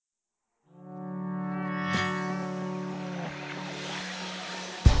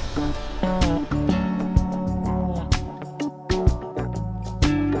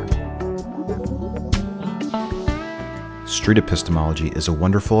Street epistemology is a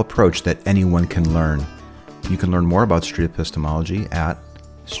wonderful approach that anyone can learn. You can learn more about street epistemology at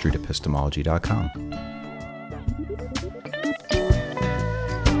streetepistemology.com.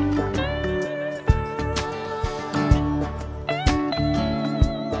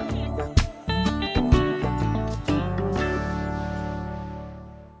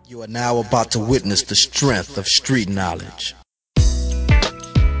 You are now about to witness the strength of street knowledge.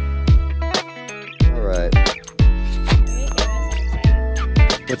 All right.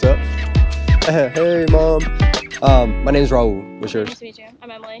 What's up? Hey, Mom. My name's Raul. What's yours? Nice to meet you.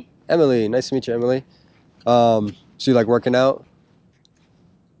 I'm Emily. Emily. Nice to meet you, Emily. So you like working out?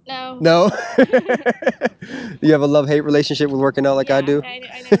 No. No? You have a love-hate relationship with working out like I do? I know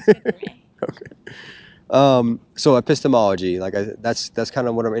it's good for me. Okay. So epistemology, that's kind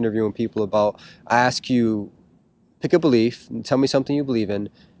of what I'm interviewing people about. I ask you, pick a belief, and tell me something you believe in.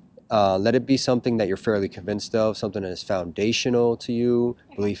 Let it be something that you're fairly convinced of, something that is foundational to you,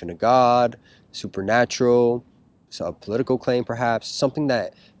 Okay. belief in a God, supernatural, so a political claim perhaps, something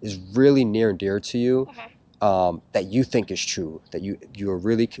that is really near and dear to you, Okay. that you think is true, that you are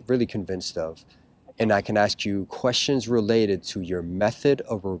really convinced of. Okay. And I can ask you questions related to your method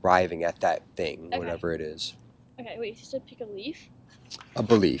of arriving at that thing, Okay. whatever it is. Okay, wait, you said pick a leaf? A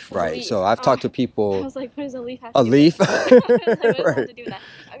belief, A right? belief. So I've talked to I people. was like, what does a leaf have A to do leaf? with it? I was like, what does it have Right. to do with that?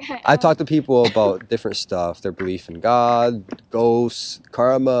 Okay. I talk to people about different stuff, their belief in God, ghosts,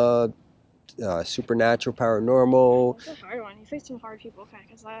 karma, supernatural, paranormal. That's a hard one. You faced some hard people, okay,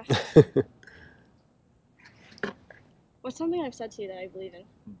 because what's something I've said to you that I believe in?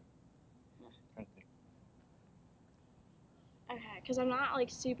 Okay, because I'm not like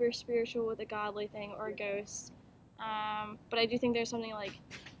super spiritual with a godly thing or ghosts, but I do think there's something like,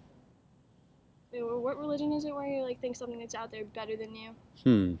 wait, what religion is it where you like think something that's out there better than you?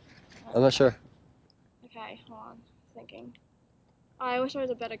 I'm not sure. Okay, hold on, thinking. Oh, I wish I was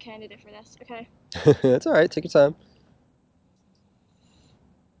a better candidate for this. Okay. That's all right. Take your time.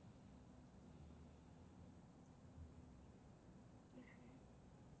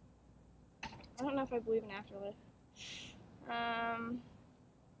 I don't know if I believe in afterlife. I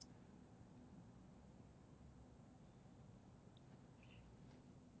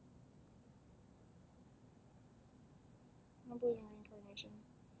don't believe in reincarnation.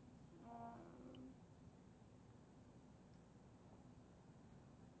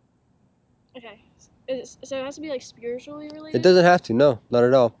 Okay. So it has to be like spiritually related? It doesn't have to. No, not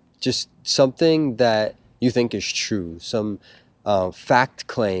at all. Just something that you think is true. Some fact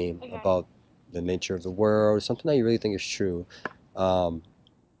claim Okay. about the nature of the world. Something that you really think is true.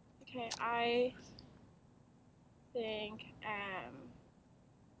 Okay, I think,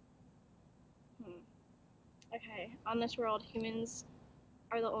 okay, on this world, humans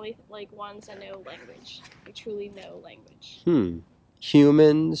are the only like ones that know language. They truly know language.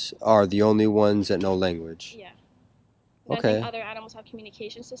 Humans are the only ones that know language. Yeah. And I think other animals have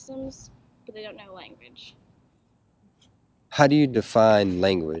communication systems, but they don't know language. How do you define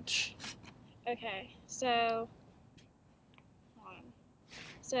language? Okay, so, hold on.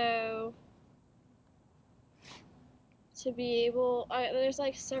 So, to be able, there's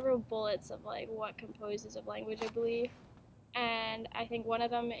like several bullets of like what composes of language, I believe. And I think one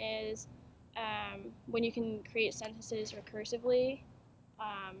of them is when you can create sentences recursively.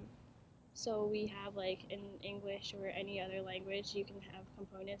 So we have like in English or any other language, you can have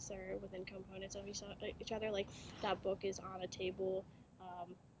components that are within components of each other. Like that book is on a table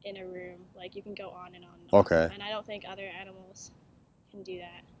in a room. Like you can go on and on and on. Okay. And I don't think other animals can do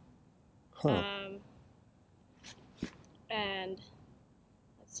that. Huh. And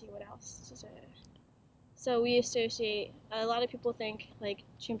let's see what else to say. So we associate, a lot of people think like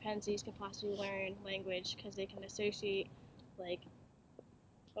chimpanzees can possibly learn language because they can associate like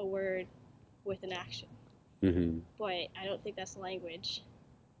a word with an action. But I don't think that's language.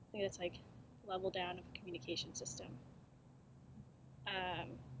 I think that's like level down of a communication system.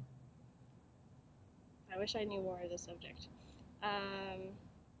 I wish I knew more of the subject. Let's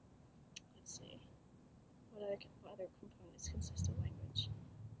see. What other components consist of language?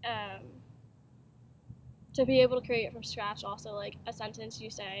 To be able to create it from scratch, also like a sentence you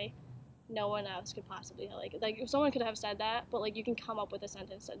say, no one else could possibly like someone could have said that, but like you can come up with a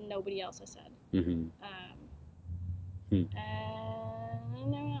sentence that nobody else has said. And no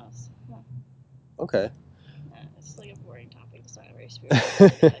one else. Okay. It's like a boring topic. It's not very spiritual.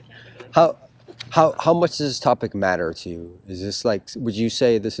 How much does this topic matter to you? Is this like, would you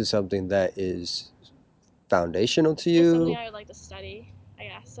say this is something that is foundational to you? It's something I would like to study, I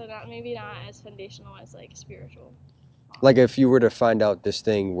guess. So maybe not as foundational as like spiritual. Like if you were to find out this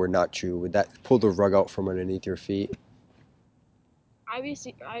thing were not true, would that pull the rug out from underneath your feet?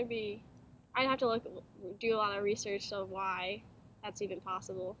 I'd have to do a lot of research of why that's even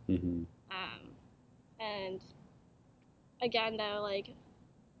possible. Mm-hmm. And again, though, like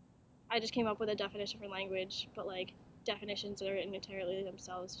I just came up with a definition for language, but like definitions that are entirely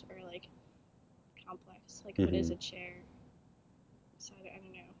themselves are like complex. Like what is a chair? So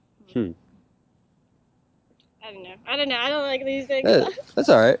I don't know. I don't know. I don't like these things. That's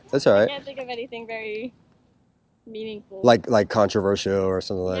all right. That's all I right. can't think of anything very meaningful. Like controversial or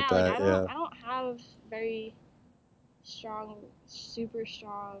something like Yeah, that. like I don't have very strong, super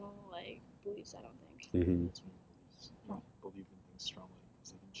strong like beliefs. I don't think. Mm-hmm. You don't believe in things strongly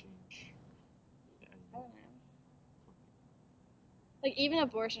because they can change. I don't know. Like even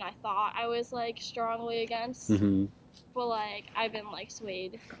abortion, I thought I was like strongly against, Mm-hmm. but like I've been like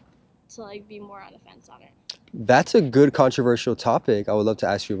swayed to like be more on the fence on it. That's a good controversial topic. I would love to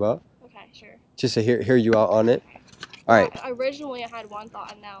ask you about. Okay, sure. Just to hear you out on it. All right. Originally, I had one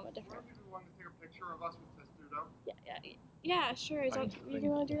thought, and now I'm a different. Want to take a picture of us with this dude up? Yeah, sure. Is that you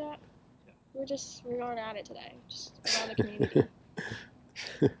want to do that? Yeah. We're going at it today, just around the community.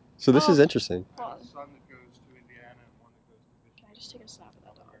 So this is interesting. One son that goes to Indiana and one that goes to Michigan. Can I just take a snap of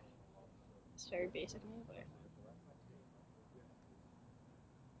that dog? It's very basic of me, but.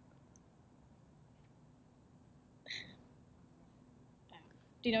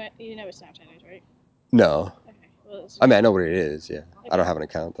 You know what Snapchat is, right? No. Okay. Well, I mean, I know what it is. Yeah. Okay. I don't have an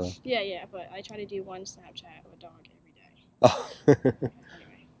account though. Yeah, but I try to do one Snapchat of a dog every day. Oh.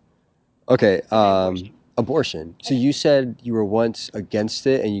 Anyway. Okay. Abortion. So you said you were once against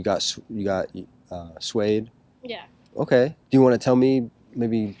it and you got swayed. Yeah. Okay. Do you want to tell me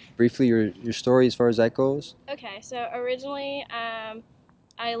maybe briefly your story as far as that goes? Okay. So originally,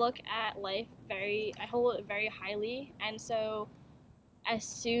 I look at life I hold it very highly, and so as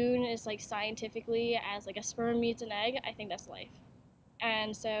soon as like scientifically as like a sperm meets an egg, I think that's life.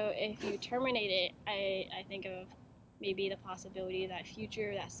 And so if you terminate it, I think of maybe the possibility that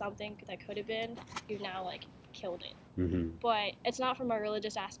that something that could have been, you've now like killed it. Mm-hmm. But it's not from a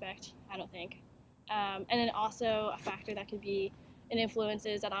religious aspect, I don't think. And then also a factor that could be an influence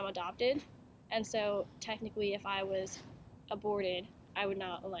is that I'm adopted, and so technically, if I was aborted, I would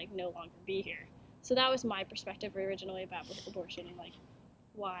not no longer be here. So that was my perspective originally about abortion and like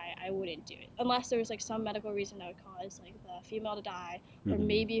why I wouldn't do it, unless there was like some medical reason that would cause like the female to die, or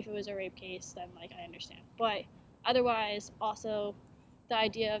maybe if it was a rape case, then like I understand. But otherwise, also the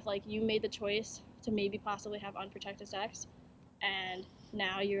idea of like you made the choice to maybe possibly have unprotected sex, and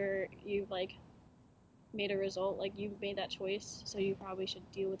now you've like made a result, like you made that choice, so you probably should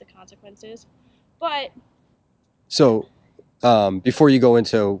deal with the consequences. But So, before you go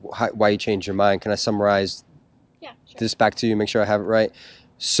into why you changed your mind, can I summarize yeah, sure. this back to you, make sure I have it right?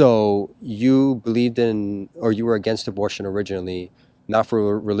 So you believed in, or you were against abortion originally, not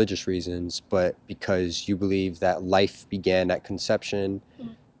for religious reasons, but because you believe that life began at conception,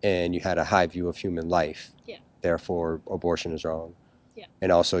 and you had a high view of human life. Yeah. Therefore, abortion is wrong. Yeah.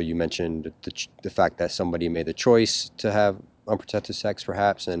 And also, you mentioned the fact that somebody made the choice to have unprotected sex,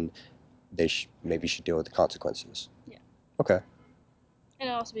 perhaps, and they maybe should deal with the consequences. Yeah. Okay. And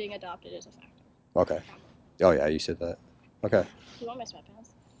also being adopted is a factor. Okay. Oh yeah, you said that. Okay. You want my sweatpants?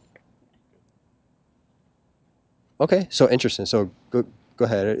 Okay, so interesting. So go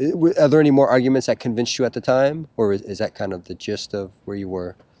ahead. Are there any more arguments that convinced you at the time, or is that kind of the gist of where you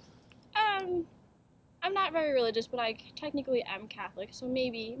were? I'm not very religious, but I technically am Catholic, so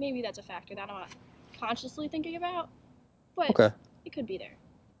maybe that's a factor that I'm not consciously thinking about, but Okay. it could be there.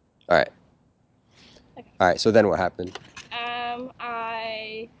 All right. Okay. All right. So then what happened?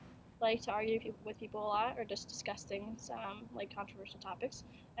 I like to argue with people a lot, or just discuss things like controversial topics.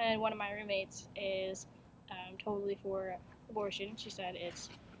 And one of my roommates is totally for abortion. She said it's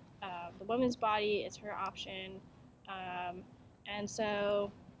the woman's body, it's her option, and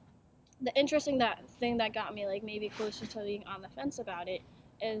so the interesting thing that got me like maybe closer to being on the fence about it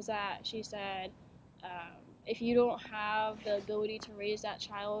is that she said if you don't have the ability to raise that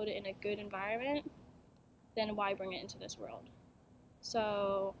child in a good environment, then why bring it into this world?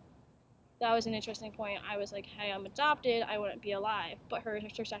 So that was an interesting point. I was like, hey, I'm adopted, I wouldn't be alive. But her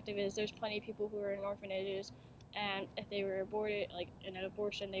perspective is there's plenty of people who are in orphanages, and if they were aborted, like in an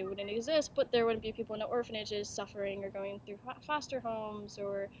abortion, they wouldn't exist, but there wouldn't be people in the orphanages suffering or going through foster homes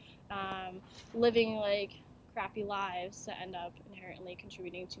or living like crappy lives that end up inherently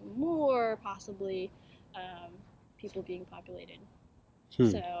contributing to more, possibly, people being populated.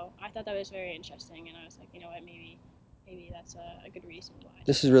 So I thought that was very interesting, and I was like, you know what, maybe that's a good reason why.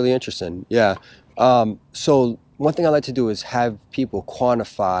 This is really interesting. Yeah. So one thing I like to do is have people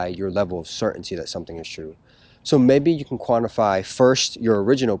quantify your level of certainty that something is true. So maybe you can quantify first your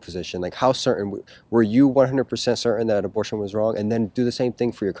original position, like how certain were you 100% certain that abortion was wrong, and then do the same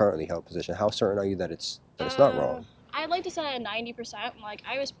thing for your currently held position. How certain are you that it's not wrong? I'd like to set it at 90%. Like,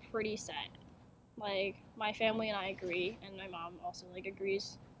 I was pretty set. Like, my family and I agree, and my mom also like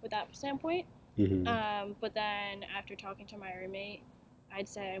agrees with that standpoint. But then after talking to my roommate, I'd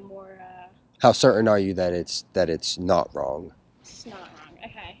say I'm more. How certain are you that it's not wrong? It's not wrong.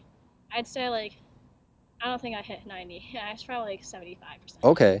 Okay, I'd say like I don't think I hit 90. Yeah, it's probably like 75%.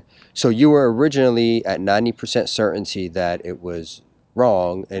 Okay, so you were originally at 90% certainty that it was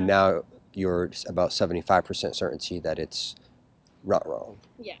wrong, and now you're about 75% certainty that it's not wrong.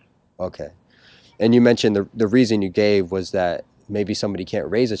 Yeah. Okay. And you mentioned the reason you gave was that maybe somebody can't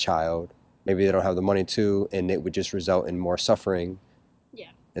raise a child, maybe they don't have the money to, and it would just result in more suffering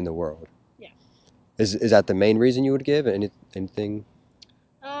Yeah. in the world. Yeah. Is that the main reason you would give? Anything?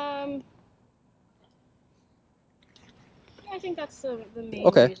 Yeah, I think that's the main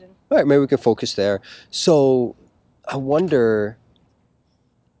Okay. reason. All right, maybe we can focus there. So I wonder,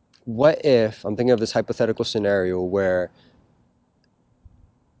 what if, I'm thinking of this hypothetical scenario where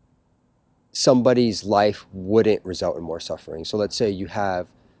somebody's life wouldn't result in more suffering. So let's say you have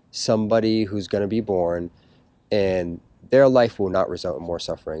somebody who's going to be born and their life will not result in more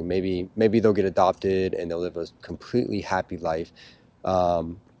suffering. Maybe they'll get adopted and they'll live a completely happy life.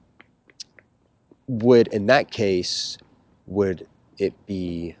 Um, would in that case, would it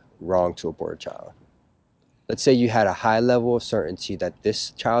be wrong to abort a child? Let's say you had a high level of certainty that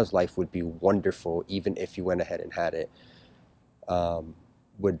this child's life would be wonderful even if you went ahead and had it.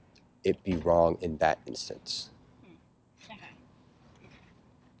 Would it be wrong in that instance? Okay.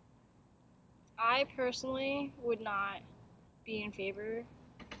 I personally would not be in favor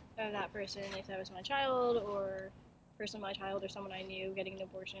of that person if that was my child or person my child or someone I knew getting an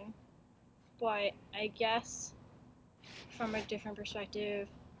abortion. But I guess from a different perspective,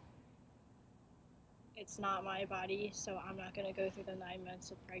 it's not my body, so I'm not gonna go through the 9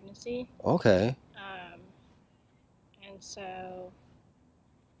 months of pregnancy. Okay. And so,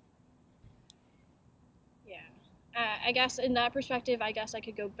 yeah. I guess in that perspective, I guess I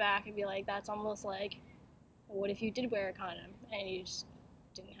could go back and be like, that's almost like, what if you did wear a condom and you just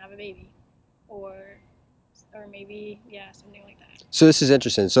didn't have a baby, or maybe something like that. So this is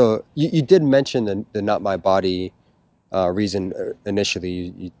interesting. So you did mention the not my body reason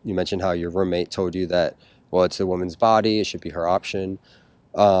initially. You mentioned how your roommate told you that, well, it's the woman's body, it should be her option.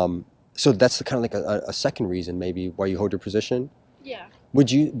 So that's kind of like a second reason maybe why you hold your position. Yeah. Would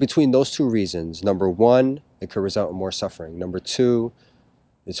you, between those two reasons, number one, it could result in more suffering. Number two,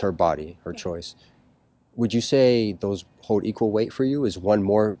 it's her body, her choice. Would you say those hold equal weight for you? Is one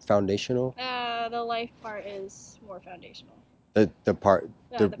more foundational? The life part is more foundational. The part.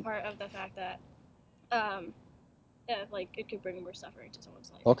 The part of the fact that, like it could bring more suffering to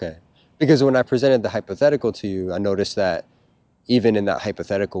someone's life. Okay, because when I presented the hypothetical to you, I noticed that even in that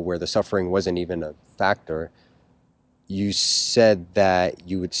hypothetical where the suffering wasn't even a factor, you said that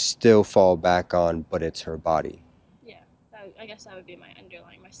you would still fall back on, but it's her body. Yeah, I guess that would be my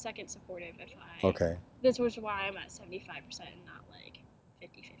underlying, my second supportive if I. Okay. This was why I'm at 75% and not like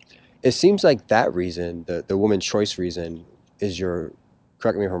 50-50. It seems like that reason, the woman's choice reason, is your,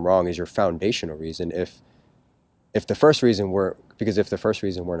 correct me if I'm wrong, is your foundational reason. If the first reason weren't, because if the first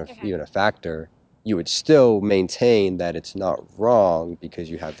reason weren't even a factor, you would still maintain that it's not wrong because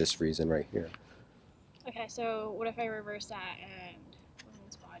you have this reason right here. Okay, so what if I reverse that and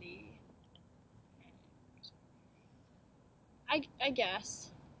woman's body? I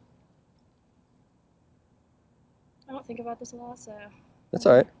guess. I don't think about this a lot, so. That's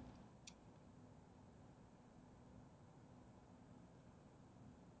all right.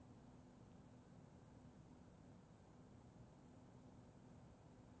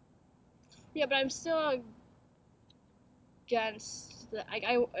 Yeah, but I'm still against the.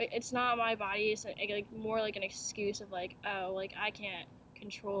 It's not my body. It's like more like an excuse of like, oh, like I can't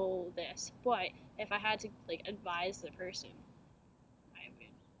control this. But if I had to like advise the person, I would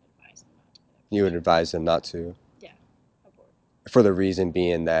advise them not to. You would advise them not to. Yeah, abort. For the reason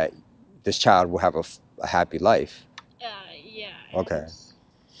being that this child will have a happy life. Yeah. Okay.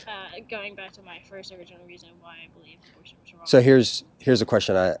 Going back to my first original reason why I believe abortion was wrong. So here's a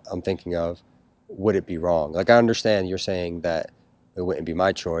question I'm thinking of. Would it be wrong? Like, I understand you're saying that it wouldn't be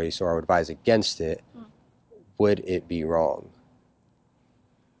my choice or I would advise against it. Would it be wrong?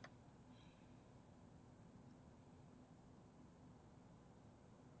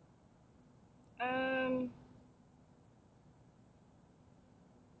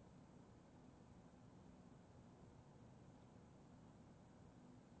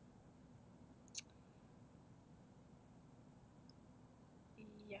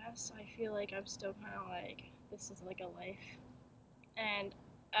 guess. I feel like I'm still kind of like, this is like a life. And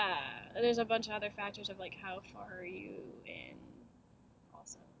there's a bunch of other factors of like how far are you in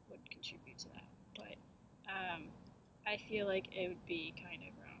also would contribute to that. But I feel like it would be kind of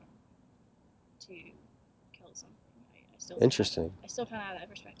wrong to kill something. I still Interesting. I still kind of have that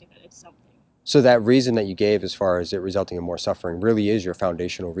perspective that it's something. So that reason that you gave, as far as it resulting in more suffering, really is your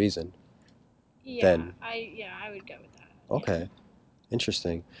foundational reason. Yeah, Then. I would go with that. Okay. Yeah.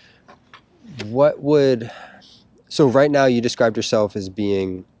 Interesting. What would, so right now you described yourself as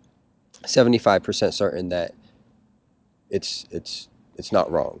being 75% certain that it's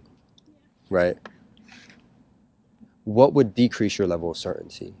not wrong, right? What would decrease your level of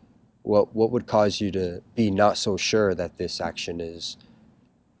certainty? What would cause you to be not so sure that this action is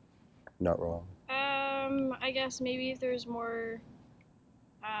not wrong? I guess maybe if there's more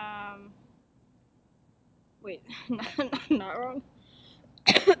wait, not wrong.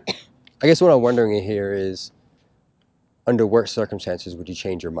 I guess what I'm wondering here is, under what circumstances would you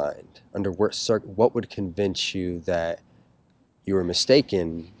change your mind? Under what would convince you that you were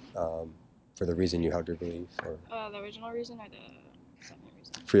mistaken for the reason you held your belief, or The original reason or the second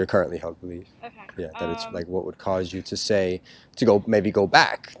reason? for your currently held belief? Okay. Yeah, that it's like, what would cause you to say, to go, maybe go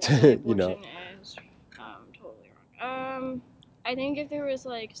back to, you know? Abortion is totally wrong. I think if there was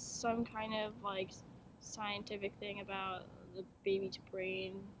like some kind of like scientific thing about the baby to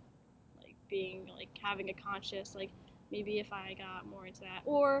brain, like being like having a conscious, like maybe if I got more into that,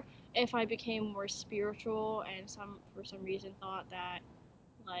 or if I became more spiritual and for some reason thought that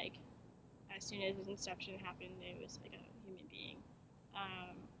like as soon as his inception happened, it was like a human being.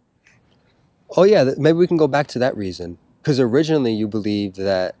 Oh yeah, maybe we can go back to that reason. Because originally you believed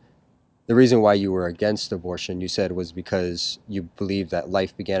that the reason why you were against abortion, you said, was because you believed that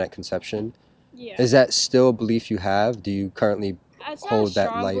life began at conception. Yeah. Is that still a belief you have? Do you currently It's not a hold that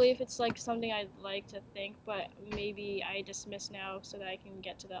strong life? belief. It's like something I'd like to think, but maybe I dismiss now so that I can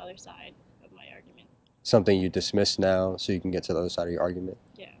get to the other side of my argument. Something you dismiss now so you can get to the other side of your argument?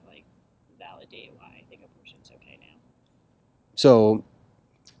 Yeah, like validate why I think abortion's okay now. So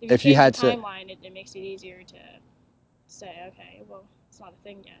if you change had the to, timeline, it makes it easier to say, okay, well, it's not a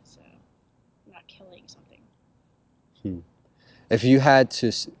thing yet, so I'm not killing something. if you had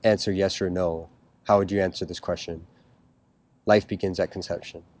to answer yes or no, how would you answer this question? Life begins at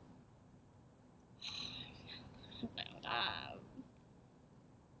conception.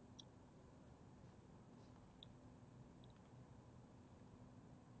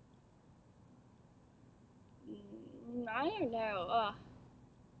 I don't know.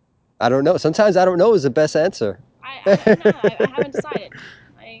 I don't know. Sometimes I don't know is the best answer. I don't know. I haven't decided.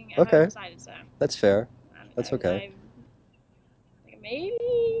 I Okay. haven't decided, so. That's fair. That's okay. Like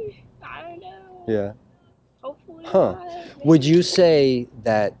maybe. I don't know. Yeah. Hopefully Huh. not. Maybe. Would you say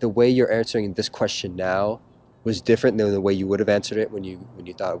that the way you're answering this question now was different than the way you would have answered it when you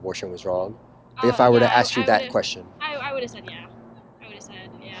thought abortion was wrong? Like if I were to ask you that question. I would have said yeah. I would have said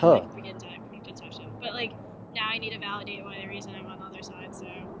yeah. Huh. Life begins at conception. But like now I need to validate why the reason I'm on the other side. So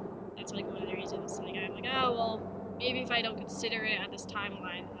that's like one of the reasons. Like I'm like, oh well, maybe if I don't consider it at this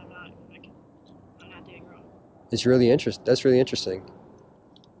timeline, I'm not doing wrong. It's really interesting. That's really interesting.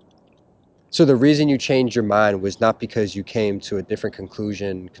 So the reason you changed your mind was not because you came to a different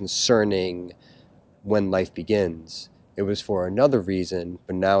conclusion concerning when life begins. It was for another reason,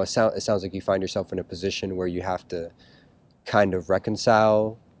 but now it sounds like you find yourself in a position where you have to kind of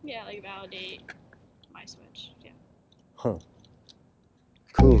reconcile. Yeah, like validate my switch. Yeah. Huh.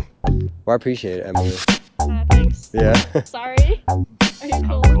 Cool. Well, I appreciate it, Emily. Thanks. Yeah. Sorry. Are you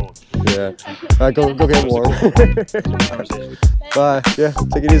cold? Cold. Yeah. All right, go get warm. Conversation. Bye. Yeah,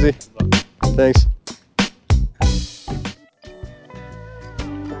 take it easy. Thanks.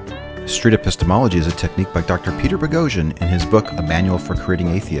 Street epistemology is a technique by Dr. Peter Boghossian in his book A Manual for Creating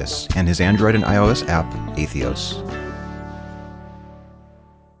Atheists and his Android and iOS app, Atheos.